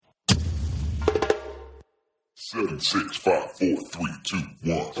7, 6, 5, 4, 3, 2, 1.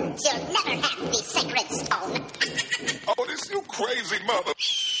 You'll never have the sacred stone. Oh, this you crazy mother.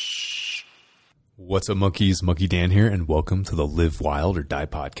 What's up, monkeys? Monkey Dan here, and welcome to the Live Wild or Die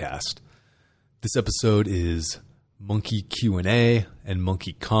podcast. This episode is Monkey Q&A and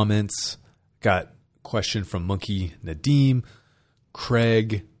Monkey comments. Got a question from Monkey Nadim.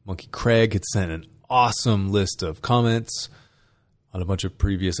 Monkey Craig had sent an awesome list of comments on a bunch of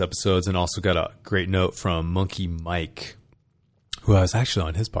previous episodes, and also got a great note from Monkey Mike, who I was actually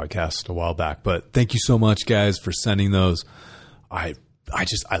on his podcast a while back. But thank you so much, guys, for sending those. I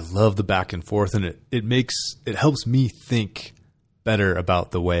love the back and forth, and it helps me think better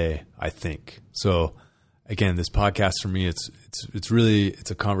about the way I think. So again, this podcast for me, it's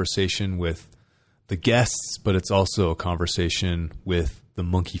a conversation with the guests, but it's also a conversation with the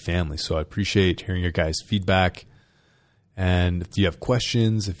monkey family. So I appreciate hearing your guys' feedback. And if you have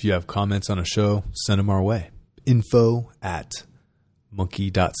questions, if you have comments on a show, send them our way.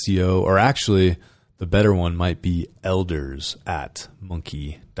 info@monkey.co, or actually the better one might be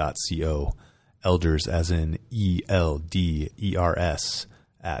elders@monkey.co. Elders as in ELDERS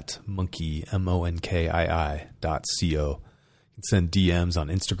at monkey, MONKII.co. You can send DMs on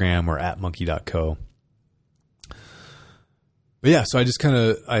Instagram or at monkey.co. But yeah, so I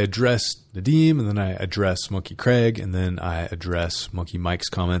addressed Nadim, and then I addressed Monkey Craig, and then I addressed Monkey Mike's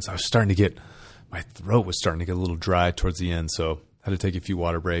comments. My throat was starting to get a little dry towards the end, so I had to take a few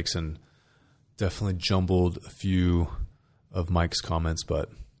water breaks and definitely jumbled a few of Mike's comments.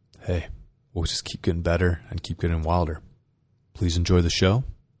 But hey, we'll just keep getting better and keep getting wilder. Please enjoy the show,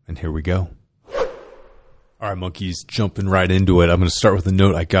 and here we go. All right, monkeys, jumping right into it. I'm going to start with a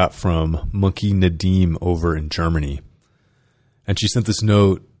note I got from Monkey Nadim over in Germany. And she sent this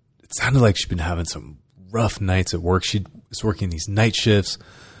note. It sounded like she'd been having some rough nights at work. She was working these night shifts.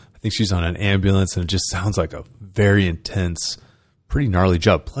 I think she's on an ambulance, and it just sounds like a very intense, pretty gnarly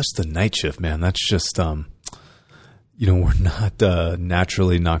job. Plus the night shift, man, that's just, we're not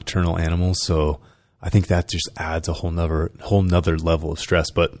naturally nocturnal animals. So I think that just adds a whole nother level of stress.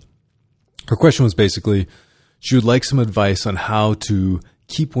 But her question was basically, she would like some advice on how to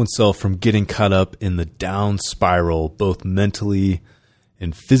keep oneself from getting caught up in the down spiral, both mentally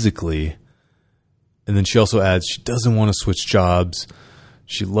and physically. And then she also adds, she doesn't want to switch jobs.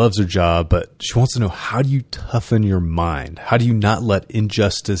 She loves her job, but she wants to know, how do you toughen your mind? How do you not let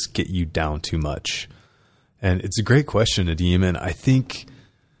injustice get you down too much? And it's a great question, Nadim. And I think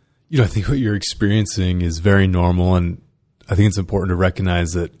what you're experiencing is very normal. And I think it's important to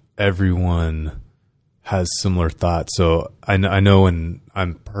recognize that everyone has similar thoughts. So I know when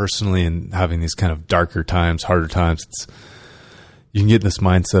I'm personally in having these kind of darker times, harder times, you can get in this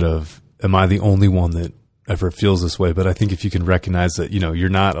mindset of, am I the only one that ever feels this way? But I think if you can recognize that, you're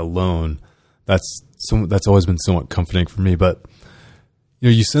not alone, that's always been somewhat comforting for me. But,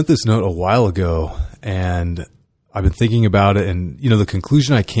 you sent this note a while ago, and I've been thinking about it. And, the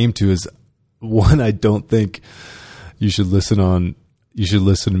conclusion I came to is, one, I don't think you should listen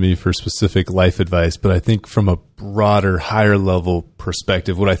to me for specific life advice, but I think from a broader, higher level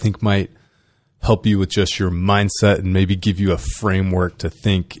perspective, what I think might help you with just your mindset and maybe give you a framework to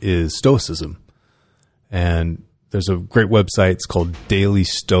think is Stoicism. And there's a great website. It's called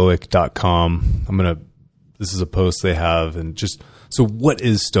dailystoic.com. This is a post they have. So what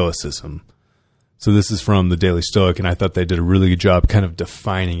is Stoicism? So this is from the Daily Stoic, and I thought they did a really good job kind of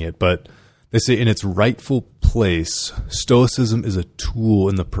defining it. But they say, in its rightful place, Stoicism is a tool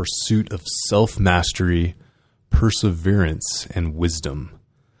in the pursuit of self-mastery, perseverance, and wisdom.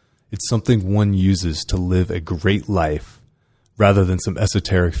 It's something one uses to live a great life rather than some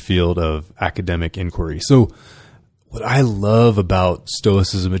esoteric field of academic inquiry. So what I love about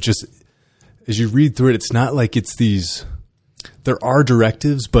Stoicism, it just, as you read through it, it's not like there are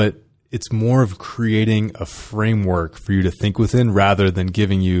directives, but it's more of creating a framework for you to think within rather than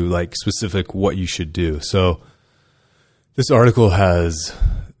giving you like specific what you should do. So this article has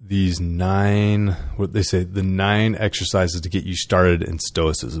the 9 exercises to get you started in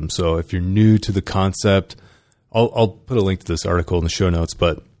Stoicism. So if you're new to the concept, I'll put a link to this article in the show notes.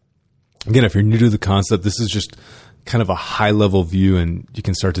 But again, if you're new to the concept, this is just kind of a high level view, and you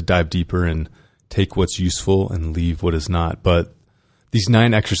can start to dive deeper and take what's useful and leave what is not. But these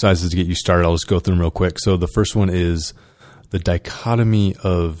 9 exercises to get you started, I'll just go through them real quick. So the first one is the dichotomy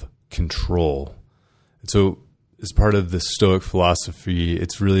of control. And so as part of the Stoic philosophy,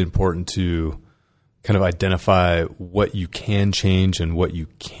 it's really important to kind of identify what you can change and what you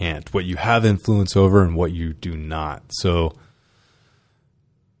can't, what you have influence over and what you do not. So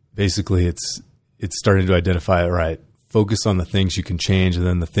basically it's starting to identify, all right, focus on the things you can change, and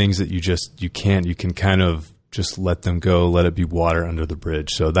then the things that you can't, you can kind of just let them go, let it be water under the bridge.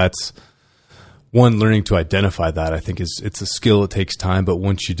 So that's one, learning to identify that. I think it's a skill. It takes time, but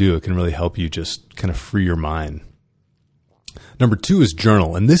once you do, it can really help you just kind of free your mind. Number 2 is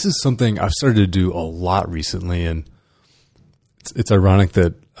journal. And this is something I've started to do a lot recently. And it's ironic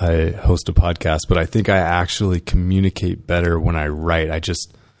that I host a podcast, but I think I actually communicate better when I write.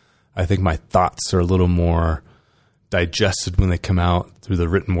 I think my thoughts are a little more digested when they come out through the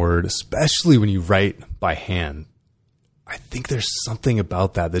written word, especially when you write by hand. I think there's something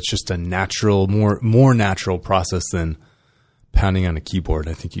about that that's just a natural, more natural process than pounding on a keyboard.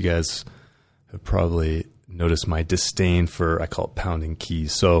 I think you guys have probably noticed my disdain for, I call it pounding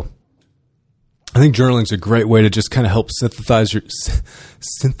keys. So I think journaling is a great way to just kind of help synthesize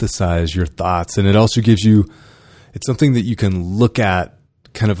your thoughts. And it also gives you, it's something that you can look at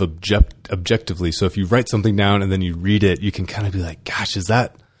kind of objectively. So if you write something down and then you read it, you can kind of be like, gosh,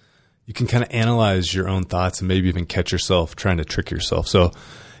 you can kind of analyze your own thoughts and maybe even catch yourself trying to trick yourself. So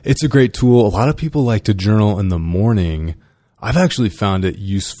it's a great tool. A lot of people like to journal in the morning. I've actually found it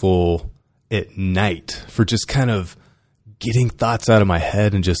useful at night for just kind of getting thoughts out of my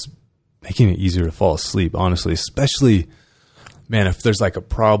head and just making it easier to fall asleep, honestly, especially, man, if there's like a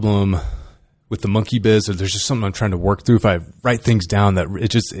problem with the monkey biz or there's just something I'm trying to work through, if I write things down that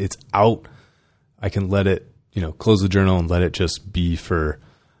it's out, I can let it, close the journal and let it just be for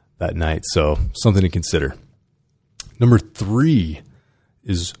that night. So something to consider. Number 3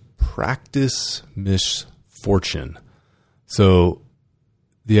 is practice misfortune. So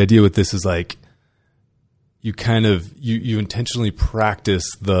the idea with this is like you intentionally practice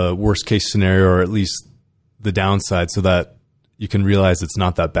the worst case scenario, or at least the downside, so that you can realize it's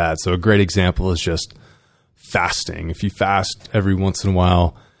not that bad. So a great example is just fasting. If you fast every once in a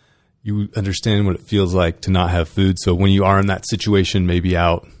while, you understand what it feels like to not have food. So when you are in that situation, maybe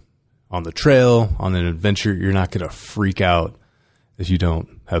out on the trail, on an adventure, you're not going to freak out if you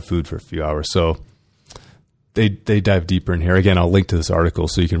don't have food for a few hours. So they dive deeper in here. Again, I'll link to this article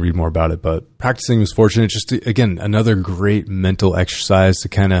so you can read more about it. But practicing misfortune, it's just, again, another great mental exercise to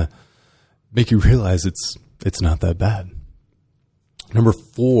kind of make you realize it's not that bad. Number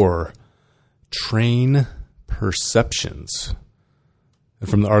 4, train perceptions. And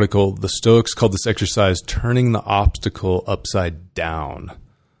from the article, the Stoics called this exercise turning the obstacle upside down.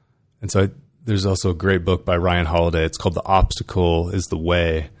 And so there's also a great book by Ryan Holiday. It's called The Obstacle is the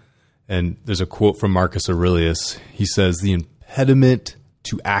Way. And there's a quote from Marcus Aurelius. He says, "The impediment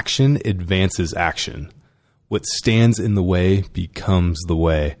to action advances action. What stands in the way becomes the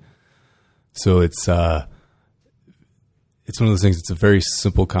way." So it's one of those things, it's a very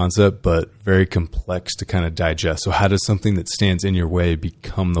simple concept, but very complex to kind of digest. So how does something that stands in your way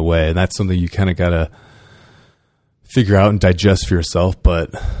become the way? And that's something you kind of got to figure out and digest for yourself.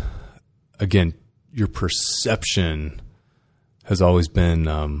 But again, your perception has always been,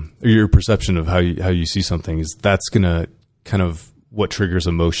 or your perception of how you see something that's going to kind of what triggers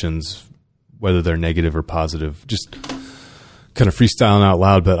emotions, whether they're negative or positive. Just kind of freestyling out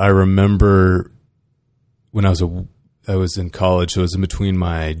loud. But I remember when I was in college, so it was in between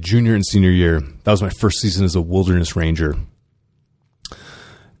my junior and senior year. That was my first season as a wilderness ranger.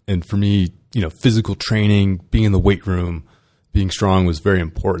 And for me, physical training, being in the weight room, being strong was very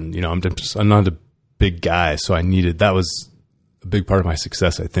important. I'm not a big guy, so that was a big part of my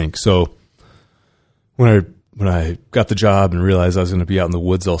success, I think. So when I got the job and realized I was going to be out in the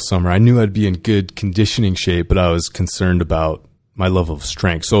woods all summer, I knew I'd be in good conditioning shape, but I was concerned about my level of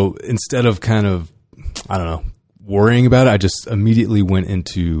strength. So instead of kind of, worrying about it, I just immediately went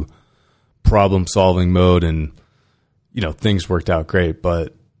into problem solving mode, and, things worked out great.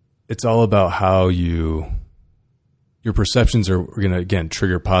 But it's all about how your perceptions are going to, again,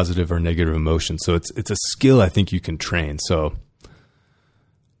 trigger positive or negative emotions. So it's a skill I think you can train. So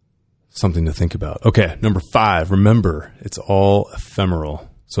something to think about. Okay, number 5, remember, it's all ephemeral.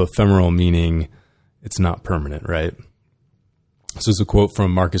 So ephemeral meaning it's not permanent, right? This is a quote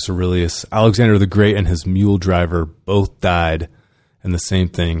from Marcus Aurelius. "Alexander the Great and his mule driver both died, and the same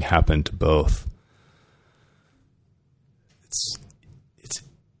thing happened to both."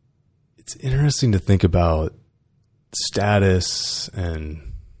 It's interesting to think about status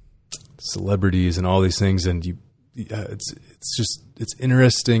and celebrities and all these things, and it's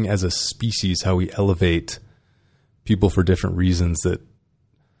interesting as a species how we elevate people for different reasons that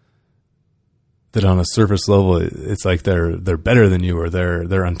on a surface level it's like they're better than you, or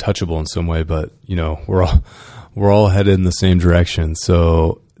they're untouchable in some way, but we're all headed in the same direction.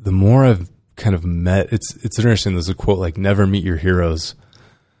 So the more I've kind of met, it's interesting. There's a quote like, "Never meet your heroes."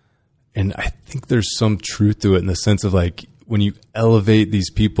 And I think there's some truth to it in the sense of like, when you elevate these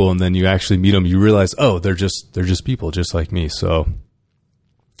people and then you actually meet them, you realize, oh, they're just people just like me. So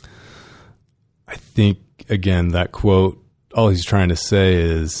I think, again, that quote, all he's trying to say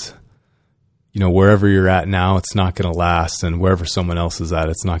is, wherever you're at now, it's not going to last. And wherever someone else is at,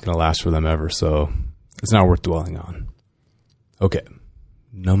 it's not going to last for them ever. So it's not worth dwelling on. Okay.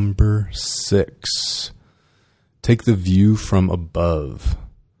 Number 6, take the view from above.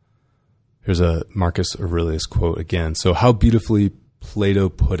 Here's a Marcus Aurelius quote again. So how beautifully Plato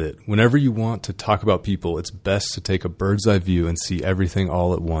put it. Whenever you want to talk about people, it's best to take a bird's eye view and see everything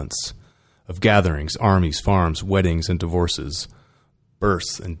all at once. Of gatherings, armies, farms, weddings and divorces,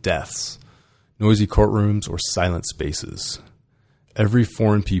 births and deaths, noisy courtrooms or silent spaces. Every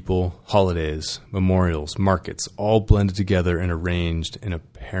foreign people, holidays, memorials, markets, all blended together and arranged in a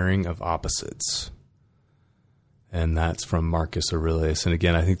pairing of opposites. And that's from Marcus Aurelius. And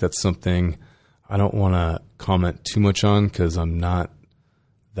again, I think that's something I don't want to comment too much on because I'm not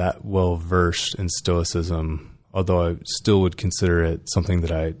that well versed in Stoicism, although I still would consider it something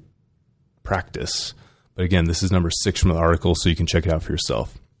that I practice. But again, this is number 6 from the article, so you can check it out for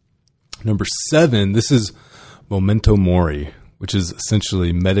yourself. Number 7, this is memento mori, which is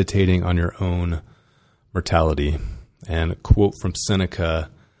essentially meditating on your own mortality. And a quote from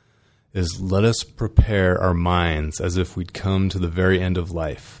Seneca is, let us prepare our minds as if we'd come to the very end of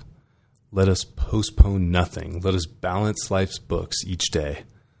life. Let us postpone nothing. Let us balance life's books each day.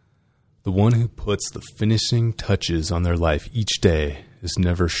 The one who puts the finishing touches on their life each day is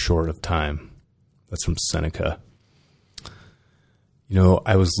never short of time. That's from Seneca.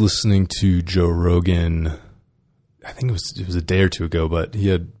 I was listening to Joe Rogan, I think it was a day or two ago, but he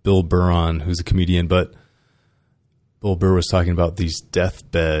had Bill Burr on, who's a comedian, but Bill Burr was talking about these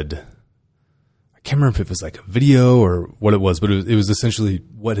deathbed, I can't remember if it was like a video or what it was, but it was essentially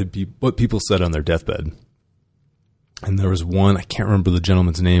what people said on their deathbed. And there was one, I can't remember the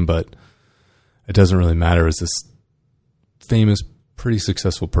gentleman's name, but it doesn't really matter. It was this famous, pretty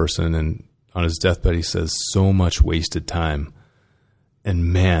successful person, and on his deathbed he says, so much wasted time.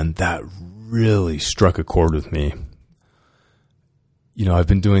 And man, that really struck a chord with me. I've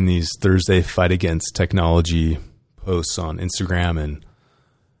been doing these Thursday Fight Against Technology posts on Instagram, and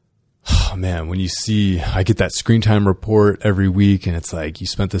oh man, when you see, I get that screen time report every week, and it's like, you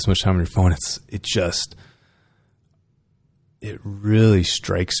spent this much time on your phone. It really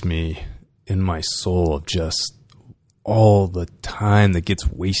strikes me in my soul of just all the time that gets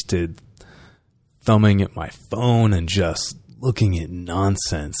wasted thumbing at my phone and just looking at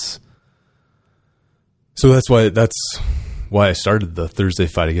nonsense. So that's why I started the Thursday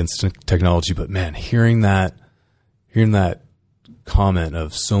Fight Against Technology. But man, hearing that comment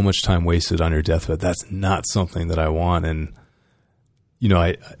of so much time wasted on your deathbed, that's not something that I want. And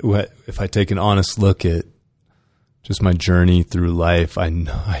if I take an honest look at just my journey through life, I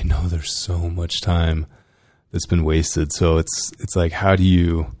know there's so much time that's been wasted. So it's like, how do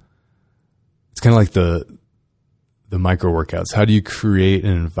you? It's kind of like the micro workouts. How do you create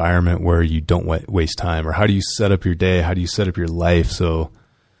an environment where you don't waste time? Or how do you set up your day? How do you set up your life so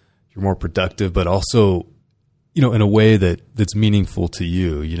you're more productive, but also, in a way that's meaningful to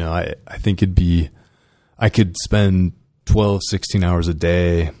you? I think I could spend 12, 16 hours a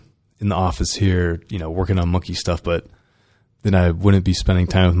day in the office here, working on monkey stuff, but then I wouldn't be spending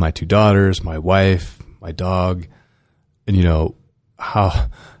time with my 2 daughters, my wife, my dog. And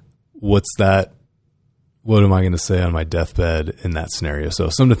what's that? What am I going to say on my deathbed in that scenario? So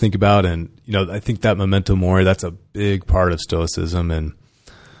something to think about. And, I think that memento mori, that's a big part of Stoicism. And,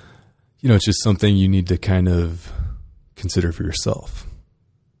 it's just something you need to kind of consider for yourself.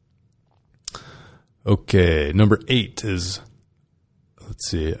 Okay. Number 8 is, let's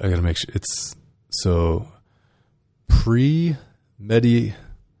see, I got to make sure it's so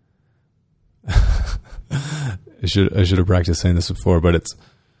I should have practiced saying this before, but it's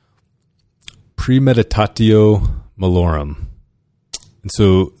premeditatio malorum. And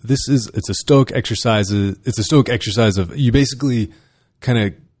so it's a Stoic exercise. It's a Stoic exercise of, you basically kind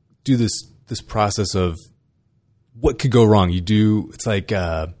of do this process of what could go wrong. It's like,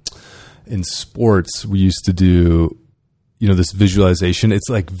 in sports, we used to do, this visualization. It's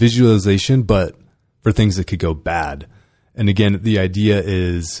like visualization, but for things that could go bad. And again, the idea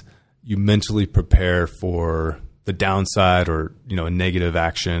is you mentally prepare for the downside or, a negative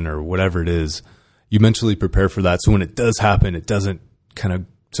action or whatever it is. You mentally prepare for that. So when it does happen, it doesn't kind of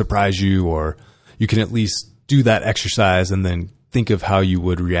surprise you, or you can at least do that exercise and then think of how you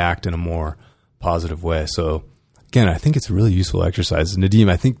would react in a more positive way. So again, I think it's a really useful exercise. Nadim,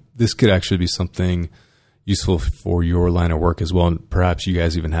 I think this could actually be something useful for your line of work as well. And perhaps you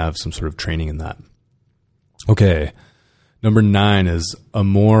guys even have some sort of training in that. Okay. Number 9 is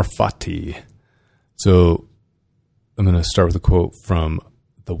Amor Fati. So I'm going to start with a quote from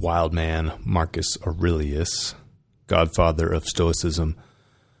the wild man, Marcus Aurelius, godfather of Stoicism.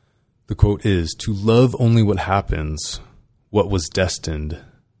 The quote is, "To love only what happens, what was destined,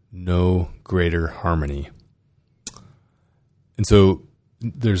 no greater harmony." And so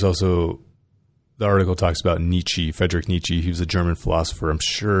there's also, the article talks about Nietzsche, Friedrich Nietzsche. He was a German philosopher. I'm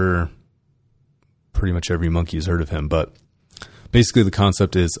sure pretty much every monkey has heard of him, but basically the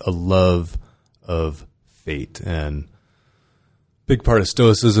concept is a love of fate, and big part of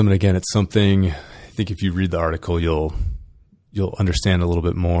Stoicism. And again, it's something, I think if you read the article, you'll understand a little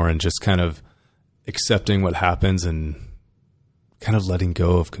bit more, and just kind of accepting what happens and kind of letting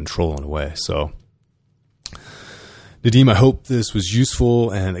go of control in a way. So Nadim, I hope this was useful.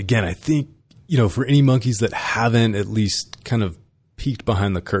 And again, I think, for any monkeys that haven't at least kind of peeked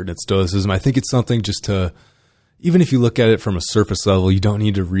behind the curtain at Stoicism, I think it's something just to, even if you look at it from a surface level, you don't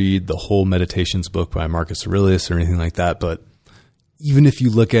need to read the whole Meditations book by Marcus Aurelius or anything like that. But even if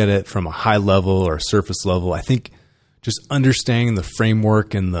you look at it from a high level or a surface level, I think just understanding the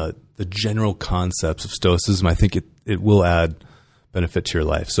framework and the general concepts of Stoicism, I think it will add benefit to your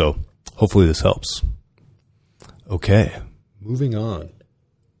life. So hopefully this helps. Okay, moving on.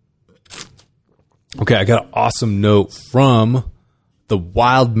 Okay, I got an awesome note from the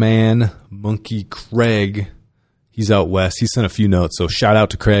wild man, Monkey Craig. He's out west. He sent a few notes. So shout out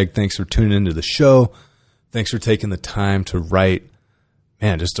to Craig. Thanks for tuning into the show. Thanks for taking the time to write,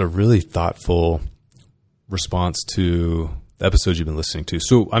 just a really thoughtful response to the episodes you've been listening to.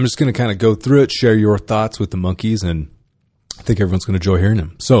 So I'm just going to kind of go through it, share your thoughts with the monkeys, and I think everyone's going to enjoy hearing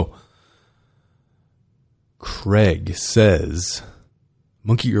them. So Craig says,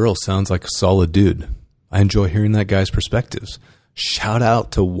 Monkey Earl sounds like a solid dude. I enjoy hearing that guy's perspectives. Shout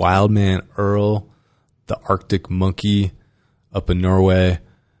out to Wildman Earl, the Arctic monkey up in Norway.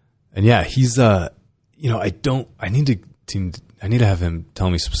 And yeah, he's, I need to have him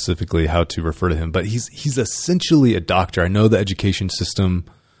tell me specifically how to refer to him, but he's essentially a doctor. I know the education system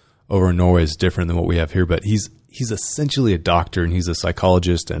over in Norway is different than what we have here, but he's essentially a doctor, and he's a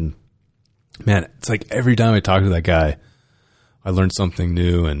psychologist. And man, it's like every time I talk to that guy, I learn something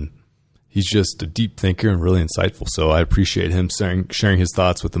new, and he's just a deep thinker and really insightful. So I appreciate him sharing his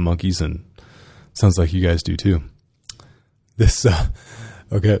thoughts with the monkeys, and sounds like you guys do too.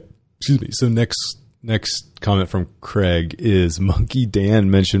 Okay, excuse me. So next comment from Craig is Monkey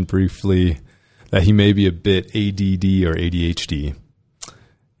Dan mentioned briefly that he may be a bit ADD or ADHD.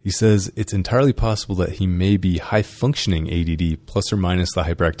 He says it's entirely possible that he may be high functioning ADD plus or minus the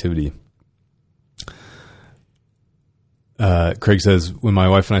hyperactivity. Craig says, when my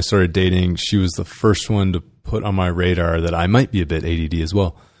wife and I started dating, she was the first one to put on my radar that I might be a bit ADD as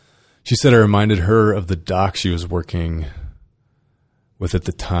well. She said I reminded her of the doc she was working with at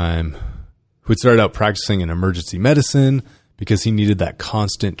the time, who had started out practicing in emergency medicine because he needed that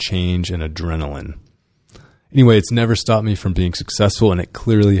constant change and adrenaline. Anyway, it's never stopped me from being successful, and it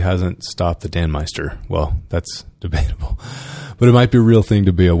clearly hasn't stopped the Dan Meister. Well, that's debatable. But it might be a real thing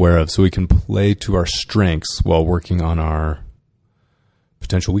to be aware of, so we can play to our strengths while working on our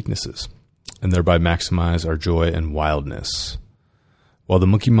potential weaknesses, and thereby maximize our joy and wildness. While the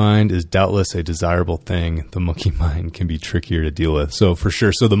monkey mind is doubtless a desirable thing, the monkey mind can be trickier to deal with. So for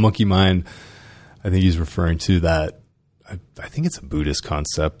sure. So the monkey mind, I think he's referring to that. I think it's a Buddhist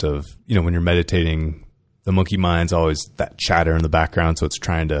concept of, when you're meditating, the monkey mind's always that chatter in the background. So it's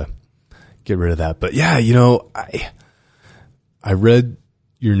trying to get rid of that. But yeah, I read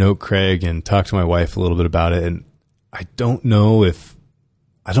your note, Craig, and talked to my wife a little bit about it. And I don't know if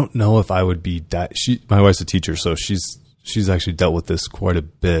I would be my wife's a teacher, so she's actually dealt with this quite a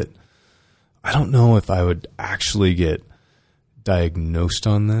bit. I don't know if I would actually get diagnosed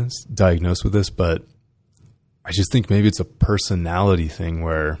with this, but I just think maybe it's a personality thing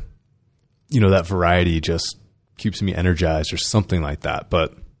where, that variety just keeps me energized or something like that.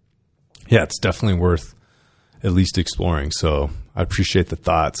 But yeah, it's definitely worth at least exploring. So I appreciate the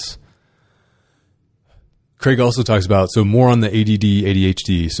thoughts. Craig also talks about, more on the ADD,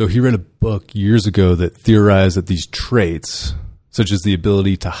 ADHD. So he read a book years ago that theorized that these traits, such as the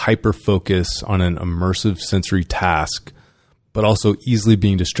ability to hyper-focus on an immersive sensory task, but also easily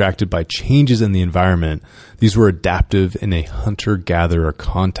being distracted by changes in the environment, these were adaptive in a hunter-gatherer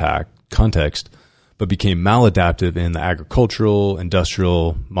context, but became maladaptive in the agricultural,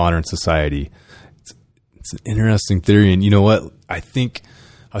 industrial, modern society. It's an interesting theory. And you know what? I think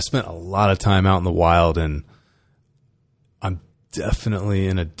I've spent a lot of time out in the wild, and I'm definitely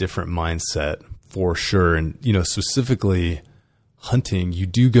in a different mindset for sure. And, specifically hunting, you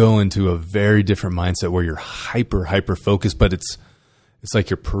do go into a very different mindset where you're hyper focused, but it's like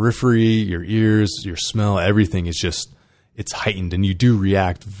your periphery, your ears, your smell, everything is just, it's heightened, and you do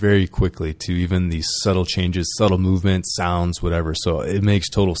react very quickly to even these subtle changes, subtle movements, sounds, whatever. So it makes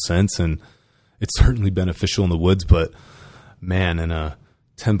total sense, and it's certainly beneficial in the woods, but man, in a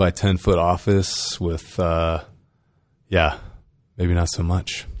 10 by 10 foot office with, maybe not so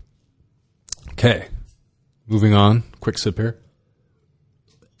much. Okay. Moving on. Quick sip here.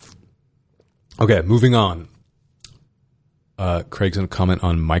 Okay. Moving on. Craig's going to comment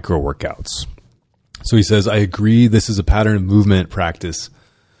on micro workouts. So he says, I agree this is a pattern of movement practice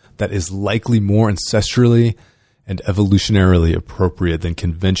that is likely more ancestrally and evolutionarily appropriate than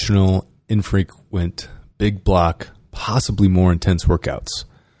conventional, infrequent, big block, possibly more intense workouts.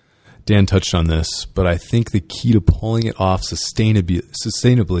 Dan touched on this, but I think the key to pulling it off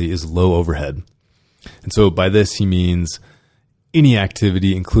sustainably is low overhead. And so by this, he means any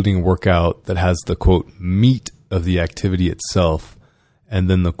activity, including a workout that has the, quote, meat of the activity itself, and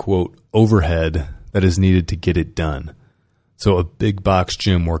then the, quote, overhead that is needed to get it done. So a big box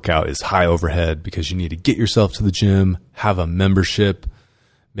gym workout is high overhead because you need to get yourself to the gym, have a membership,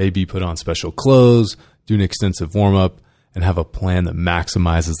 maybe put on special clothes, do an extensive warm-up, and have a plan that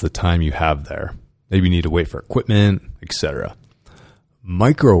maximizes the time you have there. Maybe you need to wait for equipment, etc.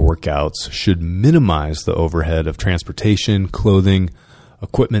 Micro workouts should minimize the overhead of transportation, clothing,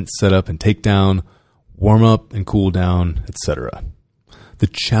 equipment setup and takedown, warm up and cool down, etc. The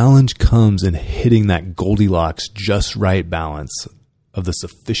challenge comes in hitting that Goldilocks just right balance of the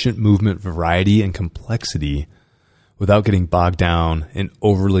sufficient movement variety and complexity without getting bogged down in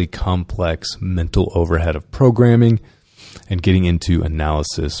overly complex mental overhead of programming and getting into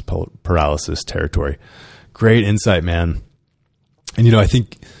analysis paralysis territory. Great insight, man. And, I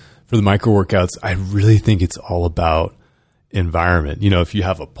think for the micro workouts, I really think it's all about environment. If you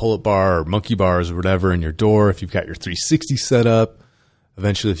have a pull-up bar or monkey bars or whatever in your door, if you've got your 360 set up,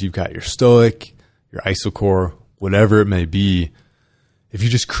 eventually if you've got your Stoic, your Isocore, whatever it may be, if you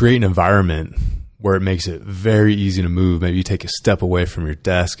just create an environment where it makes it very easy to move, maybe you take a step away from your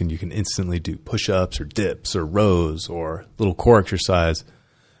desk and you can instantly do push-ups or dips or rows or little core exercise.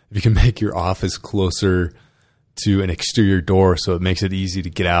 If you can make your office closer to an exterior door so it makes it easy to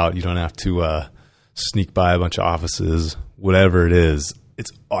get out, you don't have to sneak by a bunch of offices, whatever it is.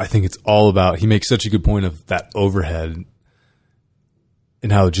 I think it's all about, he makes such a good point of that overhead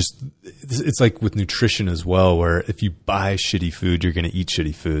and how it's like with nutrition as well, where if you buy shitty food, you're going to eat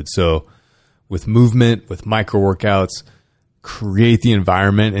shitty food. So with movement, with micro workouts, create the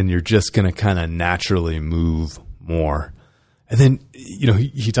environment and you're just going to kind of naturally move more. And then,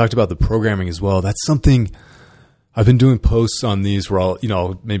 he talked about the programming as well. That's something I've been doing posts on these where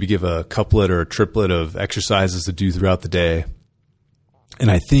I'll maybe give a couplet or a triplet of exercises to do throughout the day. And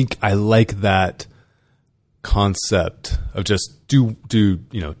I think I like that concept of just do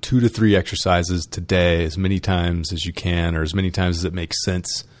 2 to 3 exercises today as many times as you can, or as many times as it makes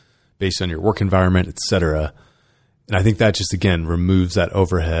sense based on your work environment, etc. And I think that just, again, removes that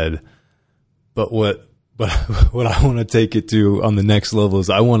overhead. But what I want to take it to on the next level is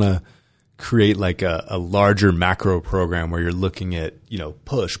I want to create like a larger macro program where you're looking at,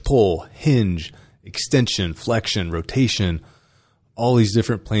 push, pull, hinge, extension, flexion, rotation, all these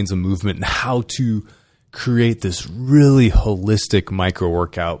different planes of movement, and how to create this really holistic micro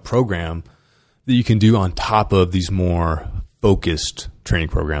workout program that you can do on top of these more focused training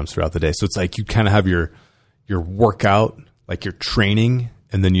programs throughout the day. So it's like you kind of have your workout, like your training,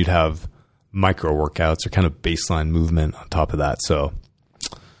 and then you'd have micro workouts or kind of baseline movement on top of that. So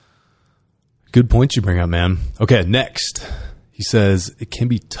good points you bring up, man. Okay, next. He says, it can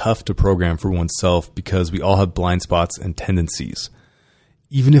be tough to program for oneself because we all have blind spots and tendencies.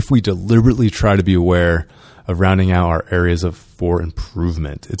 Even if we deliberately try to be aware of rounding out our areas for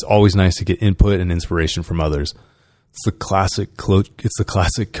improvement, it's always nice to get input and inspiration from others. It's the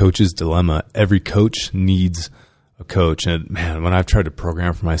classic coach's dilemma. Every coach needs a coach. And man, when I've tried to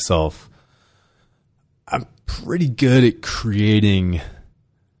program for myself, I'm pretty good at creating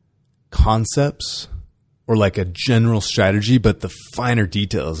concepts or like a general strategy, but the finer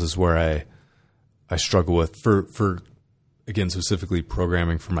details is where I struggle with for again, specifically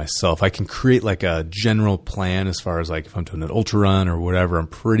programming for myself. I can create like a general plan as far as like if I'm doing an ultra run or whatever. I'm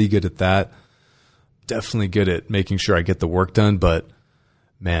pretty good at that. Definitely good at making sure I get the work done, but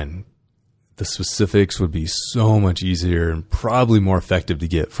man, the specifics would be so much easier and probably more effective to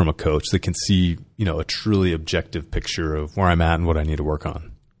get from a coach that can see, a truly objective picture of where I'm at and what I need to work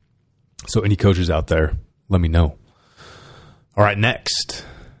on. So any coaches out there, let me know. All right, next.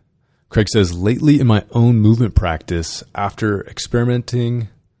 Craig says, lately in my own movement practice, after experimenting.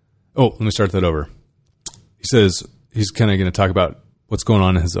 Oh, let me start that over. He says he's kind of going to talk about what's going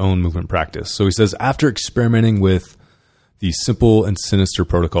on in his own movement practice. So he says, after experimenting with the simple and sinister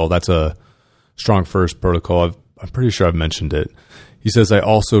protocol, that's a Strong First protocol. I'm pretty sure I've mentioned it. He says, I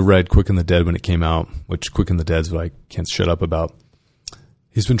also read Quick and the Dead when it came out, which Quick and the Dead is what I can't shut up about.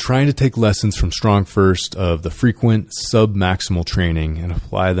 He's been trying to take lessons from Strong First of the frequent sub-maximal training and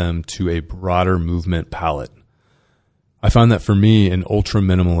apply them to a broader movement palette. I found that for me, an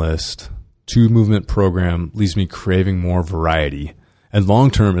ultra-minimalist, 2-movement program leaves me craving more variety, and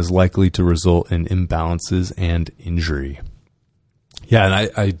long-term is likely to result in imbalances and injury. Yeah,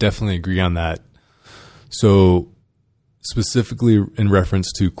 and I definitely agree on that. So specifically in reference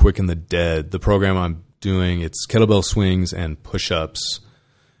to Quick and the Dead, the program I'm doing, it's kettlebell swings and push-ups.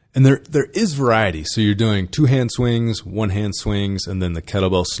 And there is variety. So you're doing 2-hand swings, 1-hand swings, and then the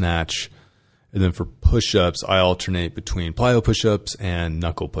kettlebell snatch. And then for push-ups, I alternate between plyo push-ups and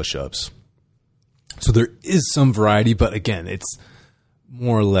knuckle push-ups. So there is some variety, but again, it's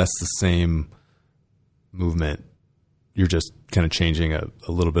more or less the same movement. You're just kind of changing a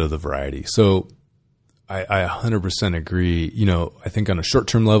little bit of the variety. So I 100% agree. You know, I think on a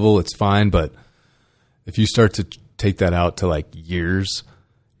short-term level, it's fine. But if you start to take that out to like years,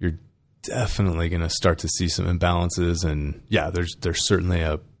 you're definitely going to start to see some imbalances. And yeah, there's certainly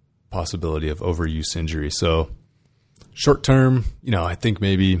a possibility of overuse injury. So short term, you know, I think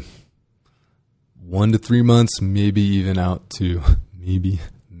maybe 1 to 3 months, maybe even out to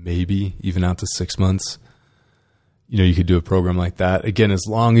maybe even out to 6 months. You know, you could do a program like that. Again, as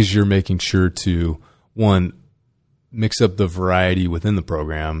long as you're making sure to, 1, mix up the variety within the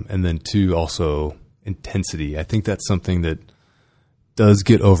program, and then 2, also intensity. I think that's something that does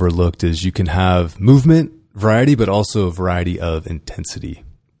get overlooked, is you can have movement variety, but also a variety of intensity.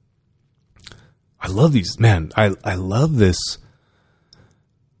 I love these, man. I love this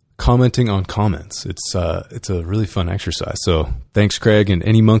commenting on comments. It's a really fun exercise. So thanks, Craig. And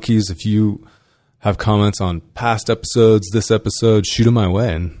any monkeys, if you have comments on past episodes, this episode, shoot them my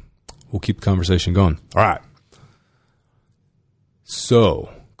way and we'll keep the conversation going. All right.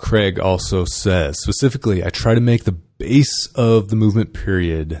 So Craig also says, specifically, I try to make the base of the movement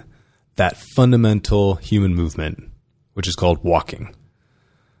period that fundamental human movement, which is called walking.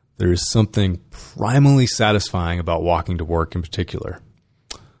 There is something primally satisfying about walking to work in particular.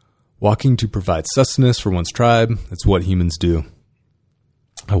 Walking to provide sustenance for one's tribe. It's what humans do.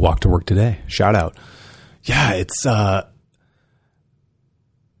 I walked to work today. Shout out. Yeah, it's, I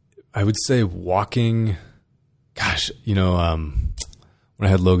would say walking, gosh, you know, when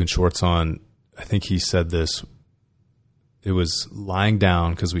I had Logan Schwartz on, I think he said this, it was lying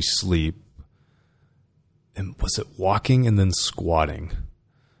down because we sleep. And was it walking and then squatting?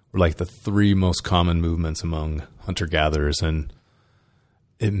 Were like the 3 most common movements among hunter-gatherers. And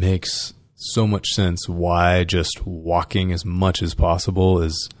it makes so much sense why just walking as much as possible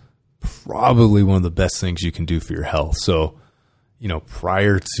is probably one of the best things you can do for your health. So, you know,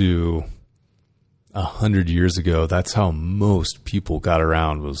 prior to 100 years ago, that's how most people got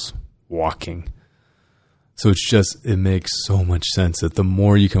around, was walking. So it makes so much sense that the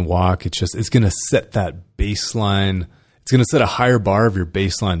more you can walk, it's going to set that baseline. It's going to set a higher bar of your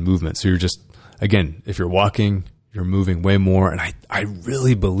baseline movement. So you're just, again, if you're walking, you're moving way more. And I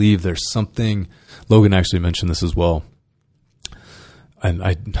really believe there's something, Logan actually mentioned this as well. And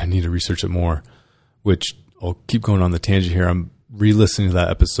I need to research it more, which I'll keep going on the tangent here. I'm re-listening to that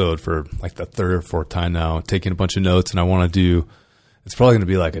episode for like the 3rd or 4th time now, taking a bunch of notes. And I want to do, it's probably going to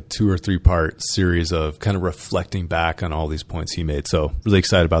be like a 2 or 3 part series of kind of reflecting back on all these points he made. So really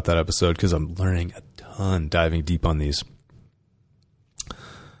excited about that episode because I'm learning a ton, diving deep on these.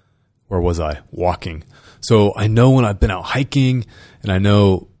 Where was I? Walking. So I know when I've been out hiking, and I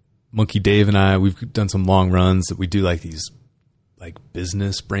know Monkey Dave and I, we've done some long runs that we do like these like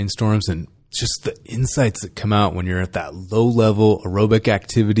business brainstorms, and just the insights that come out when you're at that low level aerobic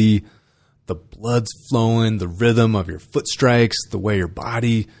activity, the blood's flowing, the rhythm of your foot strikes, the way your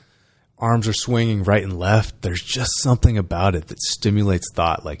body, arms are swinging right and left. There's just something about it that stimulates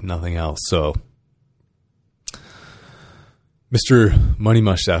thought like nothing else. So Mr. Money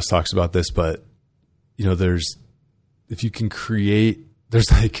Mustache talks about this, but you know, if you can create, let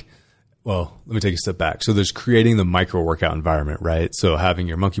me take a step back. So there's creating the micro workout environment, right? So having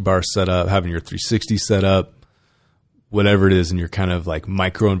your monkey bar set up, having your 360 set up, whatever it is in your kind of like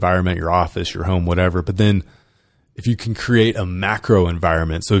micro environment, your office, your home, whatever. But then if you can create a macro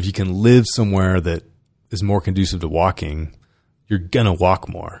environment, so if you can live somewhere that is more conducive to walking, you're going to walk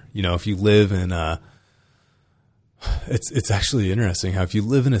more. You know, if you live in It's actually interesting how if you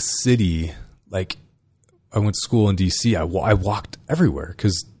live in a city, like I went to school in DC, I walked everywhere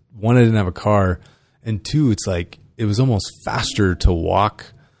because one, I didn't have a car, and two, it's like it was almost faster to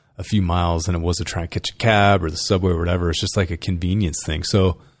walk a few miles than it was to try and catch a cab or the subway or whatever. It's just like a convenience thing.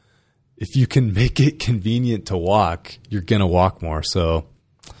 So if you can make it convenient to walk, you're going to walk more. So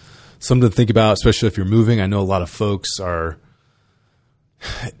something to think about, especially if you're moving. I know a lot of folks are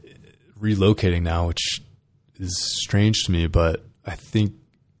relocating now, which is strange to me, but I think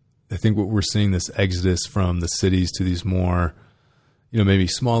what we're seeing, this exodus from the cities to these more, maybe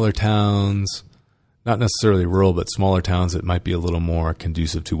smaller towns, not necessarily rural, but smaller towns that might be a little more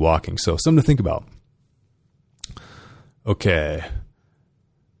conducive to walking. So something to think about. Okay.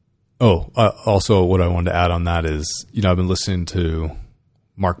 Also what I wanted to add on that is, I've been listening to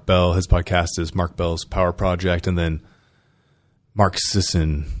Mark Bell. His podcast is Mark Bell's Power Project. And then Mark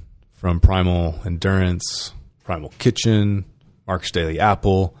Sisson from Primal Endurance, Primal Kitchen, Mark's Daily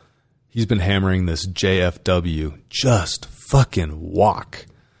Apple. He's been hammering this JFW, just fucking walk.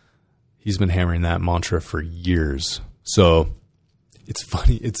 He's been hammering that mantra for years. So it's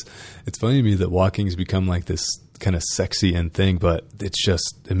funny. It's funny to me that walking has become like this kind of sexy and thing, but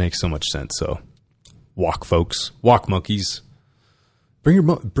it makes so much sense. So walk, folks. Walk, monkeys.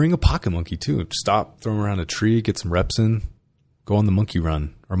 Bring a pocket monkey too. Stop, throw them around a tree, get some reps in, go on the monkey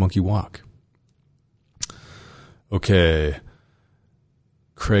run or monkey walk. Okay.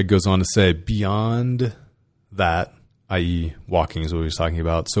 Craig goes on to say, beyond that, i.e. walking is what he was talking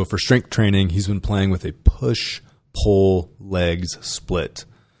about. So for strength training, he's been playing with a push, pull, legs split.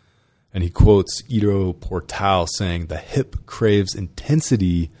 And he quotes Ido Portal saying, the hip craves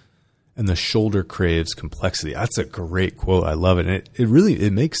intensity and the shoulder craves complexity. That's a great quote. I love it. And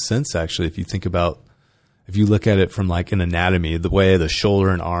it makes sense, actually, if you look at it from like an anatomy, the way the shoulder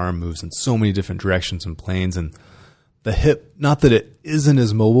and arm moves in so many different directions and planes, and the hip, not that it isn't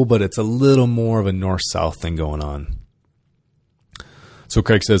as mobile, but it's a little more of a north-south thing going on. So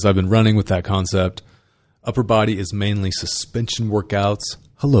Craig says, I've been running with that concept. Upper body is mainly suspension workouts.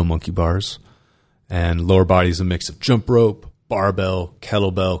 Hello, monkey bars. And lower body is a mix of jump rope, barbell,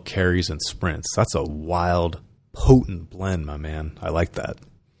 kettlebell, carries, and sprints. That's a wild, potent blend, my man. I like that.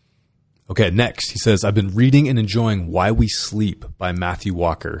 Okay, next, he says, I've been reading and enjoying Why We Sleep by Matthew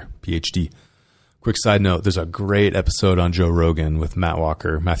Walker, PhD. Quick side note, there's a great episode on Joe Rogan with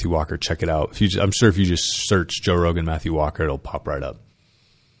Matthew Walker. Check it out. I'm sure if you just search Joe Rogan, Matthew Walker, it'll pop right up.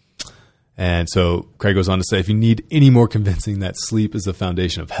 And so Craig goes on to say, if you need any more convincing that sleep is the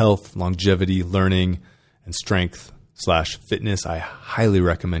foundation of health, longevity, learning, and strength/fitness, I highly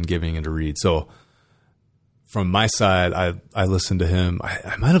recommend giving it a read. So from my side, I listened to him.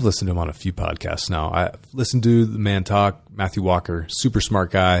 I might have listened to him on a few podcasts now. I listened to the man talk, Matthew Walker, super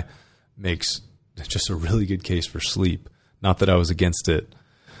smart guy, makes just a really good case for sleep. Not that I was against it,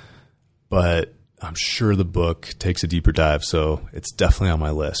 but I'm sure the book takes a deeper dive, so it's definitely on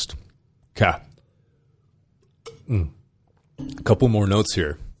my list. Okay. A couple more notes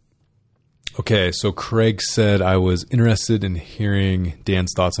here. Okay, so Craig said I was interested in hearing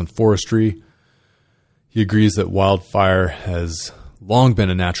Dan's thoughts on forestry. He agrees that wildfire has long been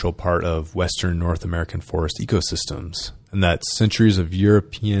a natural part of Western North American forest ecosystems, and that centuries of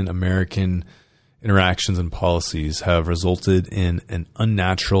European American interactions and policies have resulted in an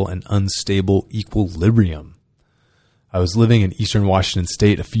unnatural and unstable equilibrium. I was living in eastern Washington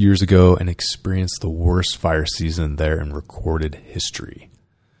State a few years ago and experienced the worst fire season there in recorded history.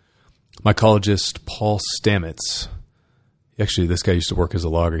 Mycologist Paul Stamets, actually this guy used to work as a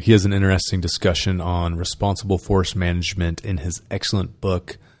logger, he has an interesting discussion on responsible forest management in his excellent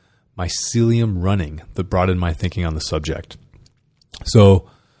book, Mycelium Running, that broadened my thinking on the subject. So,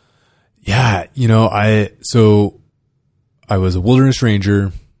 yeah, I was a wilderness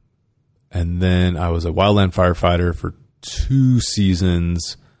ranger, and then I was a wildland firefighter for 2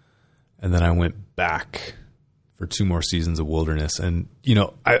 seasons, and then I went back for 2 more seasons of wilderness. And,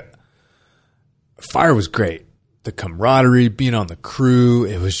 fire was great. The camaraderie, being on the crew,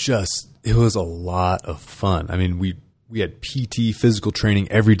 it was a lot of fun. I mean, we had PT, physical training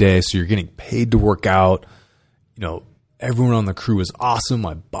every day, so you're getting paid to work out. Everyone on the crew was awesome.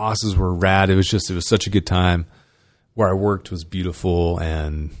 My bosses were rad. It was such a good time. Where I worked was beautiful,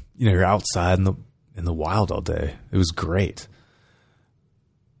 and you're outside in the wild all day. It was great.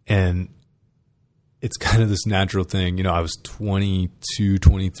 And it's kind of this natural thing. I was 22,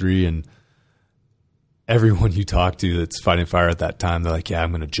 23, and everyone you talk to that's fighting fire at that time, they're like, yeah,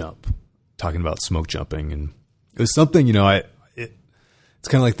 I'm going to jump. Talking about smoke jumping. And it was something, it's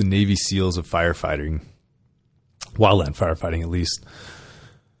kind of like the Navy SEALs of firefighting, wildland firefighting at least.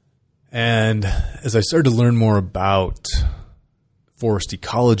 And as I started to learn more about forest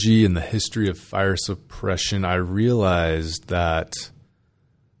ecology and the history of fire suppression, I realized that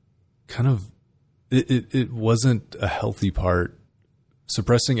kind of it wasn't a healthy part.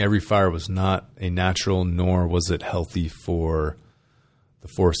 Suppressing every fire was not a natural, nor was it healthy for the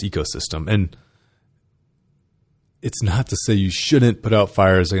forest ecosystem. And it's not to say you shouldn't put out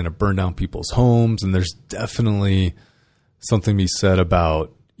fires that are going to burn down people's homes. And there's definitely something to be said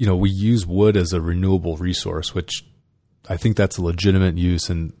about, we use wood as a renewable resource, which I think that's a legitimate use,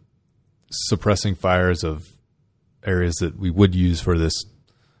 and suppressing fires of areas that we would use for this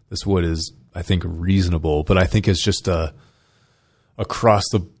wood is, I think, reasonable. But I think it's just a across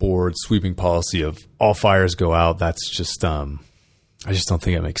the board sweeping policy of all fires go out. That's just, I just don't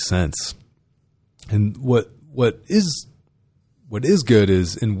think it makes sense. And what is good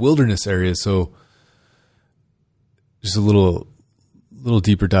is in wilderness areas. So just a little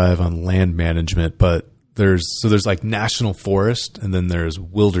deeper dive on land management, but there's like national forest, and then there's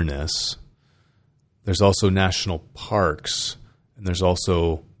wilderness. There's also national parks, and there's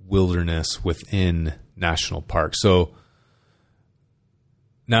also wilderness within national parks. So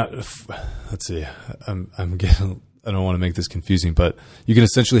now, let's see, I don't want to make this confusing, but you can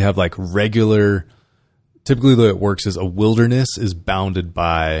essentially have like regular, typically the way it works is a wilderness is bounded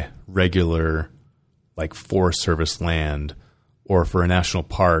by regular like Forest Service land, or for a national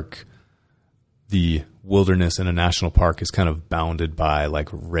park, the wilderness in a national park is kind of bounded by like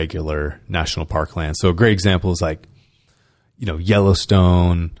regular national park land. So a great example is like,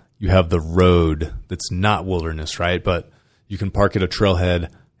 Yellowstone, you have the road that's not wilderness, right? But you can park at a trailhead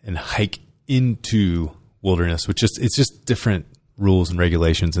and hike into wilderness, it's just different rules and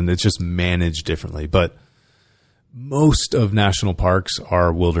regulations, and it's just managed differently. But most of national parks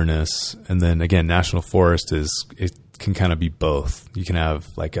are wilderness. And then again, national forest it can kind of be both. You can have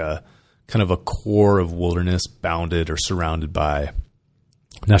like a kind of a core of wilderness bounded or surrounded by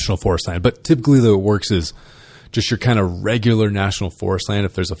national forest land. But typically the way it works is just your kind of regular national forest land.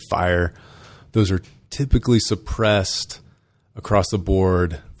 If there's a fire, those are typically suppressed across the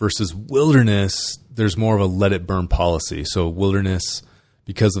board, versus wilderness, there's more of a let it burn policy. So wilderness,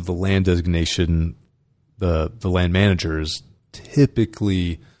 because of the land designation, the land managers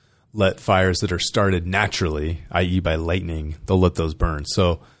typically let fires that are started naturally, i.e. by lightning, they'll let those burn.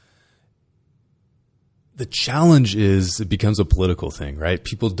 So the challenge is it becomes a political thing, right?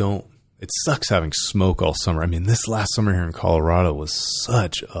 It sucks having smoke all summer. I mean, this last summer here in Colorado was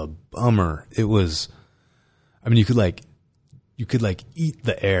such a bummer. It was, you could eat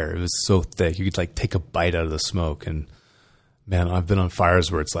the air. It was so thick. You could take a bite out of the smoke. And man, I've been on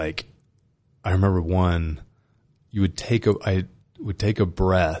fires where it's like, I remember one, I would take a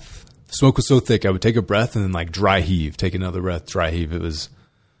breath. The smoke was so thick, I would take a breath and then dry heave, take another breath, dry heave. It was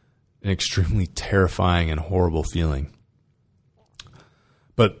an extremely terrifying and horrible feeling.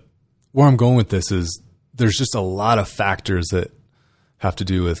 But where I'm going with this is there's just a lot of factors that have to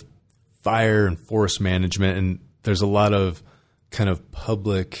do with fire and forest management. And there's a lot of kind of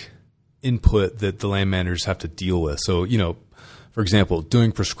public input that the land managers have to deal with. So, for example,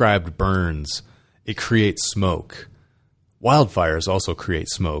 doing prescribed burns, it creates smoke. Wildfires also create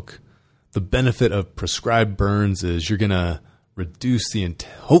smoke. The benefit of prescribed burns is you're going to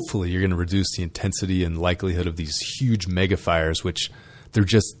hopefully you're going to reduce the intensity and likelihood of these huge mega fires, which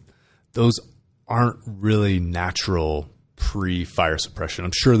those aren't really natural pre-fire suppression.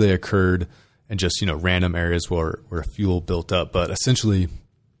 I'm sure they occurred in just, random areas where fuel built up. But essentially,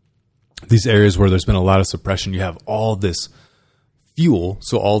 these areas where there's been a lot of suppression, you have all this fuel.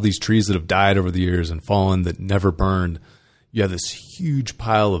 So all these trees that have died over the years and fallen that never burned, you have this huge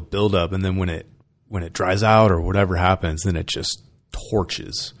pile of buildup. And then when it dries out or whatever happens, then it just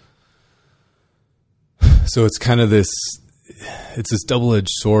torches. So it's kind of this double-edged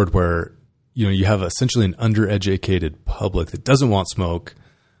sword where, you have essentially an undereducated public that doesn't want smoke,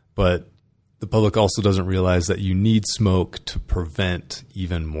 but the public also doesn't realize that you need smoke to prevent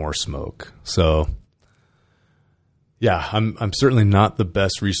even more smoke. So yeah, I'm certainly not the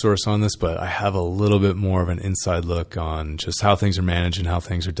best resource on this, but I have a little bit more of an inside look on just how things are managed and how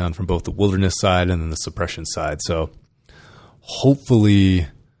things are done from both the wilderness side and then the suppression side. So hopefully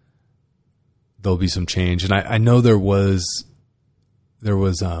there'll be some change. And I know there was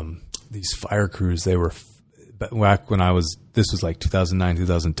these fire crews. They were back when this was like 2009,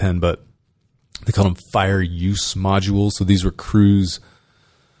 2010, but they called them fire use modules. So these were crews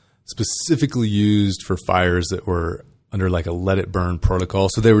specifically used for fires that were under like a let it burn protocol.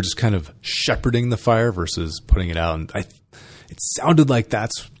 So they were just kind of shepherding the fire versus putting it out. And it sounded like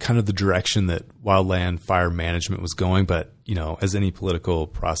that's kind of the direction that wildland fire management was going. But, as any political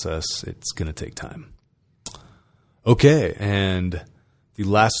process, it's going to take time. Okay, and the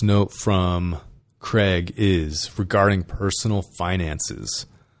last note from Craig is regarding personal finances.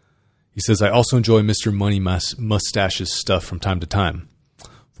 He says, I also enjoy Mr. Money Mustache's stuff from time to time.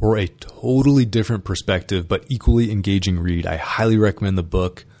 For a totally different perspective, but equally engaging read, I highly recommend the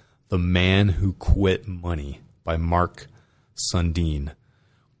book The Man Who Quit Money by Mark Sundin.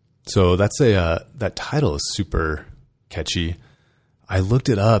 So that's that title is super catchy. I looked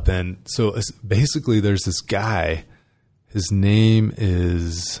it up, and so basically there's this guy. His name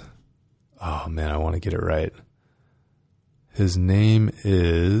is, oh man, I want to get it right. His name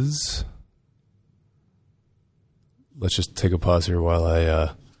is, let's just take a pause here while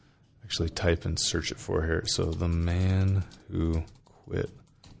I actually type and search it for here. So The Man Who Quit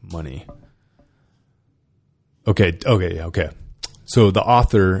Money. Okay. So the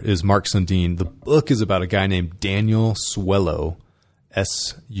author is Mark Sundin. The book is about a guy named Daniel Suelo,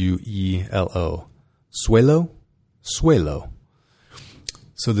 Suelo. Suelo.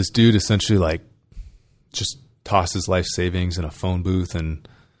 So this dude essentially just tossed his life savings in a phone booth and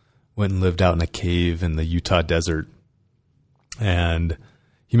went and lived out in a cave in the Utah desert. And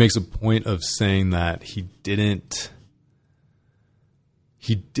he makes a point of saying that he didn't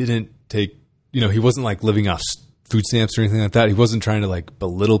take, he wasn't living off food stamps or anything like that. He wasn't trying to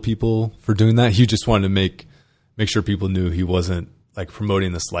belittle people for doing that. He just wanted to make sure people knew he wasn't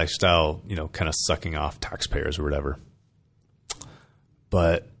promoting this lifestyle, kind of sucking off taxpayers or whatever.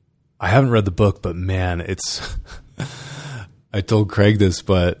 But I haven't read the book, but man, I told Craig this,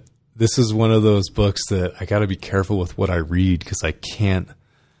 but this is one of those books that I got to be careful with what I read because I can't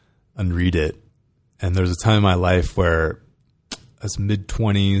unread it. And there's a time in my life where I was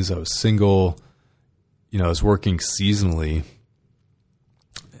mid-20s, I was single, I was working seasonally,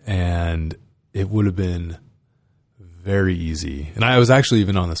 and it would have been very easy. And I was actually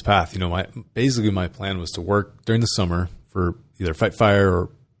even on this path. Basically my plan was to work during the summer for either fight fire or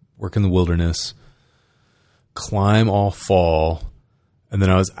work in the wilderness, climb all fall, and then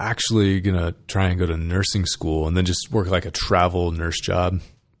I was actually going to try and go to nursing school and then just work a travel nurse job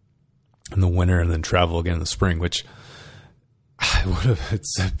in the winter and then travel again in the spring, which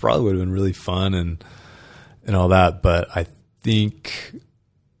it probably would have been really fun and all that. But I think,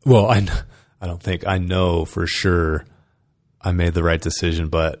 I know for sure I made the right decision,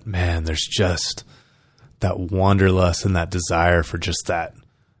 but man, there's just that wanderlust and that desire for just that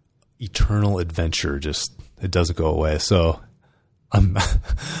eternal adventure. It doesn't go away. So I'm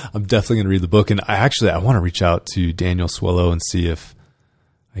definitely going to read the book. And I want to reach out to Daniel Suelo and see if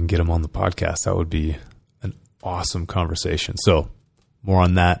I can get him on the podcast. That would be an awesome conversation. So more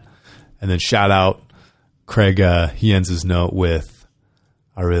on that. And then shout out Craig. He ends his note with,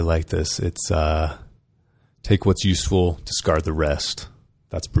 I really like this. It's, take what's useful, discard the rest.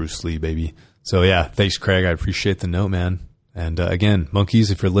 That's Bruce Lee, baby. So yeah, thanks, Craig. I appreciate the note, man. And again,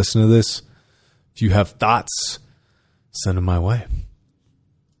 monkeys, if you're listening to this, if you have thoughts, send them my way.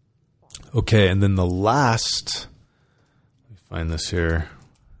 Okay, and then the last, let me find this here.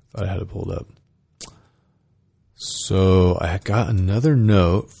 Thought I had it pulled up. So I got another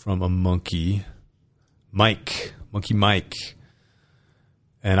note from a monkey Mike.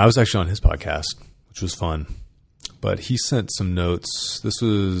 And I was actually on his podcast, which was fun. But he sent some notes. This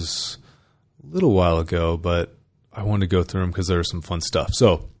was a little while ago, but I wanted to go through them because there was some fun stuff.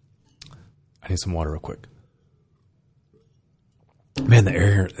 So I need some water real quick. Man,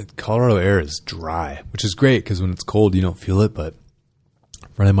 the Colorado air is dry, which is great because when it's cold, you don't feel it. But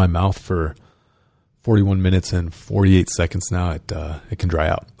running my mouth for 41 minutes and 48 seconds now, it can dry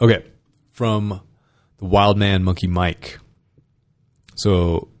out. Okay, from the Wild Man Monkey Mike.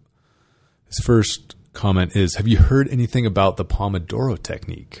 So his first comment is, have you heard anything about the Pomodoro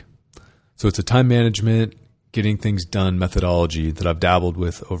technique? So it's a time management, getting things done methodology that I've dabbled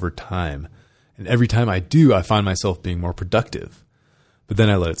with over time. And every time I do, I find myself being more productive. But then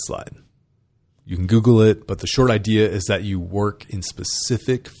I let it slide. You can Google it, but the short idea is that you work in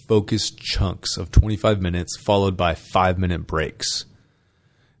specific focused chunks of 25 minutes followed by 5-minute breaks.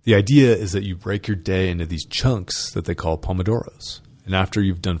 The idea is that you break your day into these chunks that they call Pomodoros. And after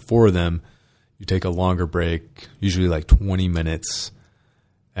you've done 4 of them, you take a longer break, usually 20 minutes.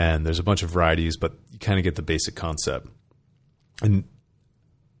 And there's a bunch of varieties, but you kind of get the basic concept. And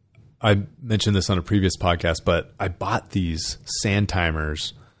I mentioned this on a previous podcast, but I bought these sand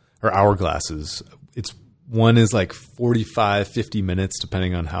timers or hourglasses. One is 45, 50 minutes,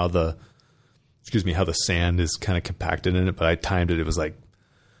 depending on how the sand is kind of compacted in it. But I timed it. It was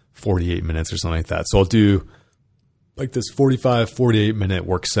 48 minutes or something like that. So I'll do this 45, 48 minute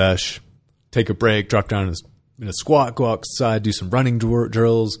work sesh, take a break, drop down to in a squat, go outside, do some running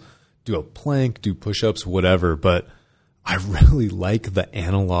drills, do a plank, do push-ups, whatever. But I really like the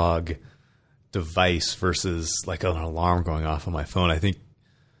analog device versus like an alarm going off on my phone. I think,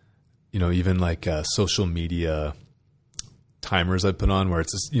 even like social media timers I put on where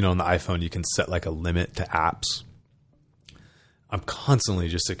it's just, on the iPhone, you can set like a limit to apps. I'm constantly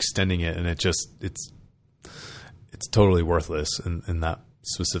just extending it, and it's totally worthless in that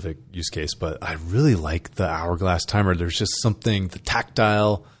specific use case. But I really like the hourglass timer. There's just something, the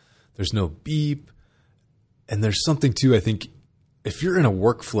tactile, there's no beep. And there's something too, I think, if you're in a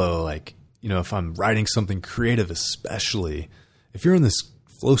workflow, like, if I'm writing something creative, especially if you're in this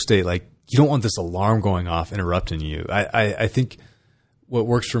flow state, like you don't want this alarm going off, interrupting you. I think what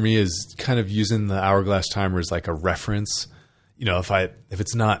works for me is kind of using the hourglass timer as like a reference. If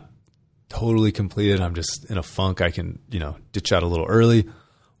it's not totally completed, I'm just in a funk, I can, ditch out a little early.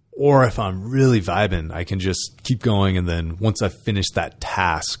 Or if I'm really vibing, I can just keep going. And then once I've finished that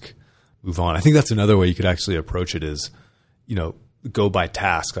task, move on. I think that's another way you could actually approach it is, go by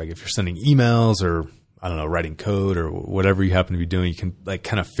task. Like if you're sending emails or, I don't know, writing code or whatever you happen to be doing, you can like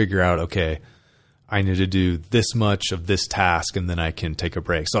kind of figure out, okay, I need to do this much of this task and then I can take a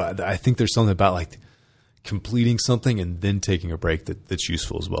break. So I think there's something about like completing something and then taking a break that's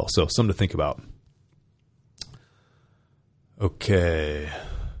useful as well. So something to think about. Okay.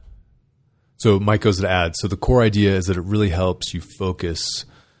 So Mike goes to add, so the core idea is that it really helps you focus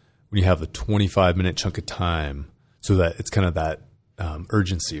when you have a 25-minute chunk of time, so that it's kind of that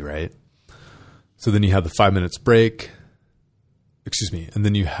urgency, right? So then you have the 5 minutes break, and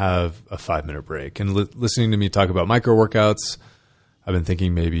then you have a 5-minute break. And listening to me talk about micro workouts, I've been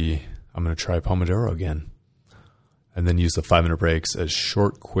thinking maybe I'm going to try Pomodoro again, and then use the 5-minute breaks as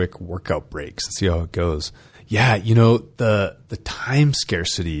short, quick workout breaks and see how it goes. Yeah, the time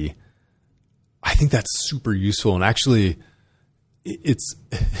scarcity, I think that's super useful. And actually, it's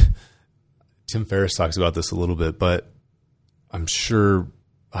Tim Ferriss talks about this a little bit, but I'm sure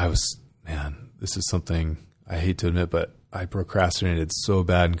this is something I hate to admit, but I procrastinated so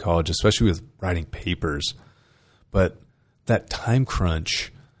bad in college, especially with writing papers. But that time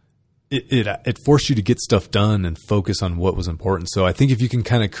crunch, it forced you to get stuff done and focus on what was important. So I think if you can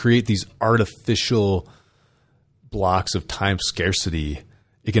kind of create these artificial blocks of time scarcity,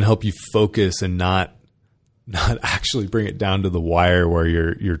 it can help you focus and not actually bring it down to the wire where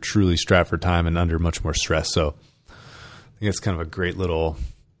you're truly strapped for time and under much more stress. So I think it's kind of a great little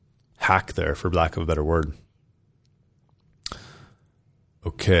hack there, for lack of a better word.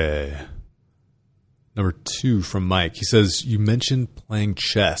 Okay. Number 2 from Mike. He says, you mentioned playing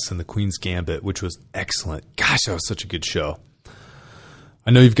chess in the Queen's Gambit, which was excellent. Gosh, that was such a good show.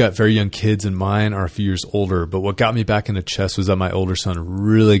 I know you've got very young kids, and mine are a few years older, but what got me back into chess was that my older son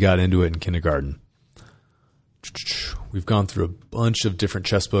really got into it in kindergarten. We've gone through a bunch of different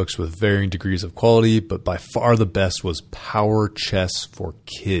chess books with varying degrees of quality, but by far the best was Power Chess for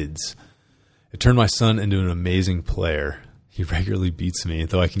Kids. It turned my son into an amazing player. He regularly beats me,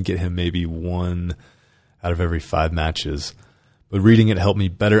 though I can get him maybe 1 out of every 5 matches. But reading it helped me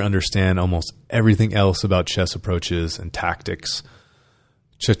better understand almost everything else about chess approaches and tactics,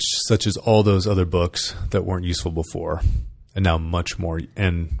 such as all those other books that weren't useful before, and now much more.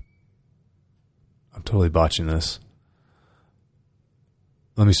 And I'm totally botching this.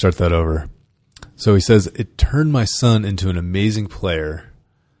 Let me start that over. So he says, it turned my son into an amazing player,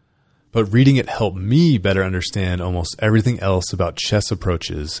 but reading it helped me better understand almost everything else about chess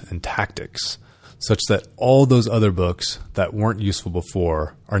approaches and tactics, such that all those other books that weren't useful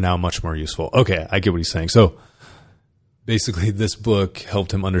before are now much more useful. Okay, I get what he's saying. So basically this book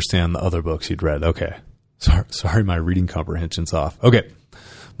helped him understand the other books he'd read. Okay. Sorry, my reading comprehension's off. Okay.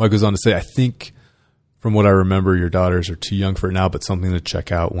 Mike goes on to say, I think from what I remember, your daughters are too young for it now, but something to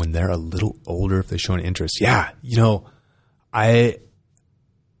check out when they're a little older if they show an interest. Yeah,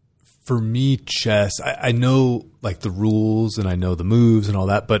 for me, chess, I know like the rules and I know the moves and all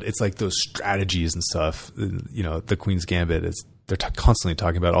that, but it's like those strategies and stuff. The Queen's Gambit, they're constantly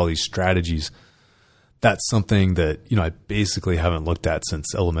talking about all these strategies. That's something that, I basically haven't looked at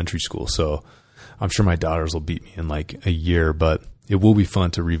since elementary school. So I'm sure my daughters will beat me in like a year, but it will be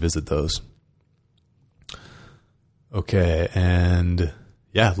fun to revisit those. Okay, and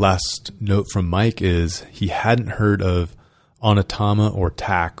last note from Mike is he hadn't heard of Onitama or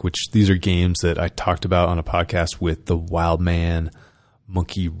Tak, which these are games that I talked about on a podcast with the wild man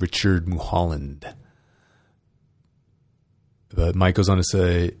monkey Richard Mulholland. But Mike goes on to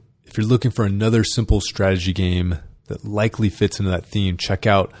say, if you're looking for another simple strategy game that likely fits into that theme, check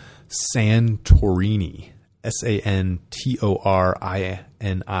out Santorini, Santorini,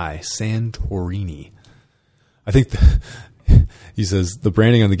 Santorini. I think he says the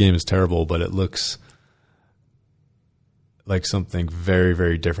branding on the game is terrible, but it looks like something very,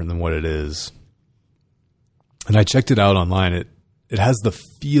 very different than what it is. And I checked it out online. It has the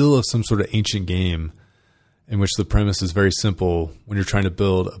feel of some sort of ancient game in which the premise is very simple when you're trying to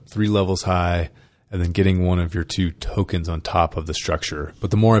build up 3 levels high and then getting one of your 2 tokens on top of the structure.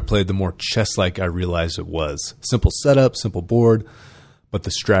 But the more I played, the more chess-like I realized it was. Simple setup, simple board, but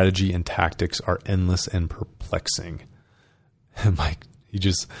the strategy and tactics are endless and perplexing. And Mike,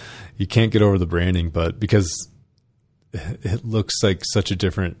 he can't get over the branding, but because it looks like such a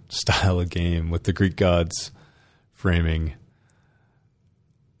different style of game with the Greek gods framing.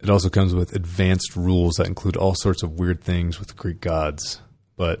 It also comes with advanced rules that include all sorts of weird things with the Greek gods.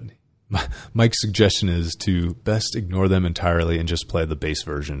 But Mike's suggestion is to best ignore them entirely and just play the base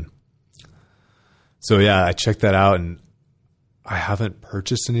version. So yeah, I checked that out, and I haven't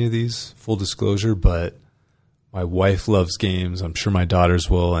purchased any of these, full disclosure, but my wife loves games. I'm sure my daughters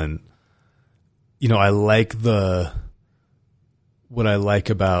will. And, I like what I like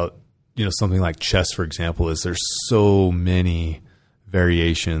about, something like chess, for example, is there's so many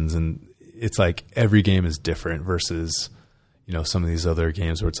variations, and it's like every game is different versus, some of these other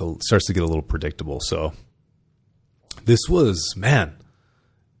games where it starts to get a little predictable. So this might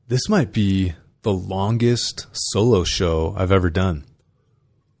be the longest solo show I've ever done.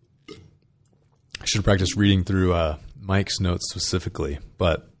 I should practice reading through Mike's notes specifically,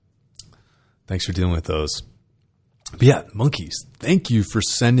 but thanks for dealing with those. But yeah, monkeys, thank you for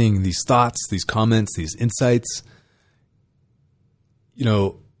sending these thoughts, these comments, these insights.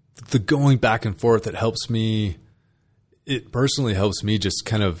 The going back and forth, it personally helps me just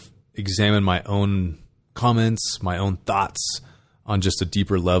kind of examine my own comments, my own thoughts on just a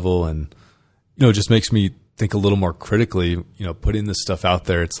deeper level. And, it just makes me think a little more critically, putting this stuff out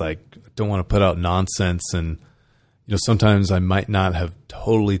there. It's like, I don't want to put out nonsense. And, sometimes I might not have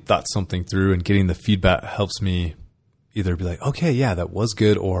totally thought something through, and getting the feedback helps me either be like, okay, yeah, that was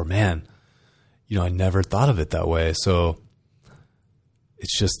good, or man, I never thought of it that way. So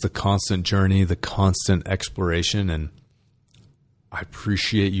it's just the constant journey, the constant exploration, and I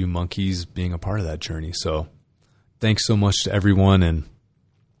appreciate you monkeys being a part of that journey. So thanks so much to everyone, and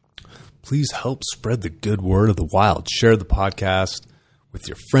please help spread the good word of the wild. Share the podcast with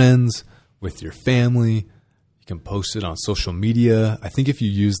your friends, with your family. You can post it on social media. I think if you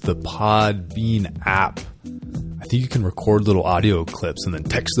use the Podbean app, I think you can record little audio clips and then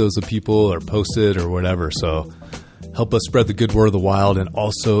text those to people or post it or whatever. So help us spread the good word of the wild. And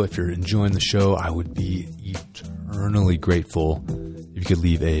also, if you're enjoying the show, I would be eternally grateful if you could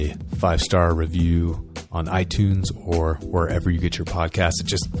leave a 5-star review on iTunes or wherever you get your podcasts. It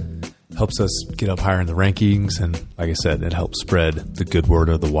just helps us get up higher in the rankings. And like I said, it helps spread the good word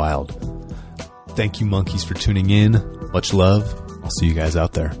of the wild. Thank you, monkeys, for tuning in. Much love. I'll see you guys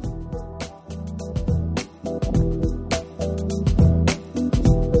out there.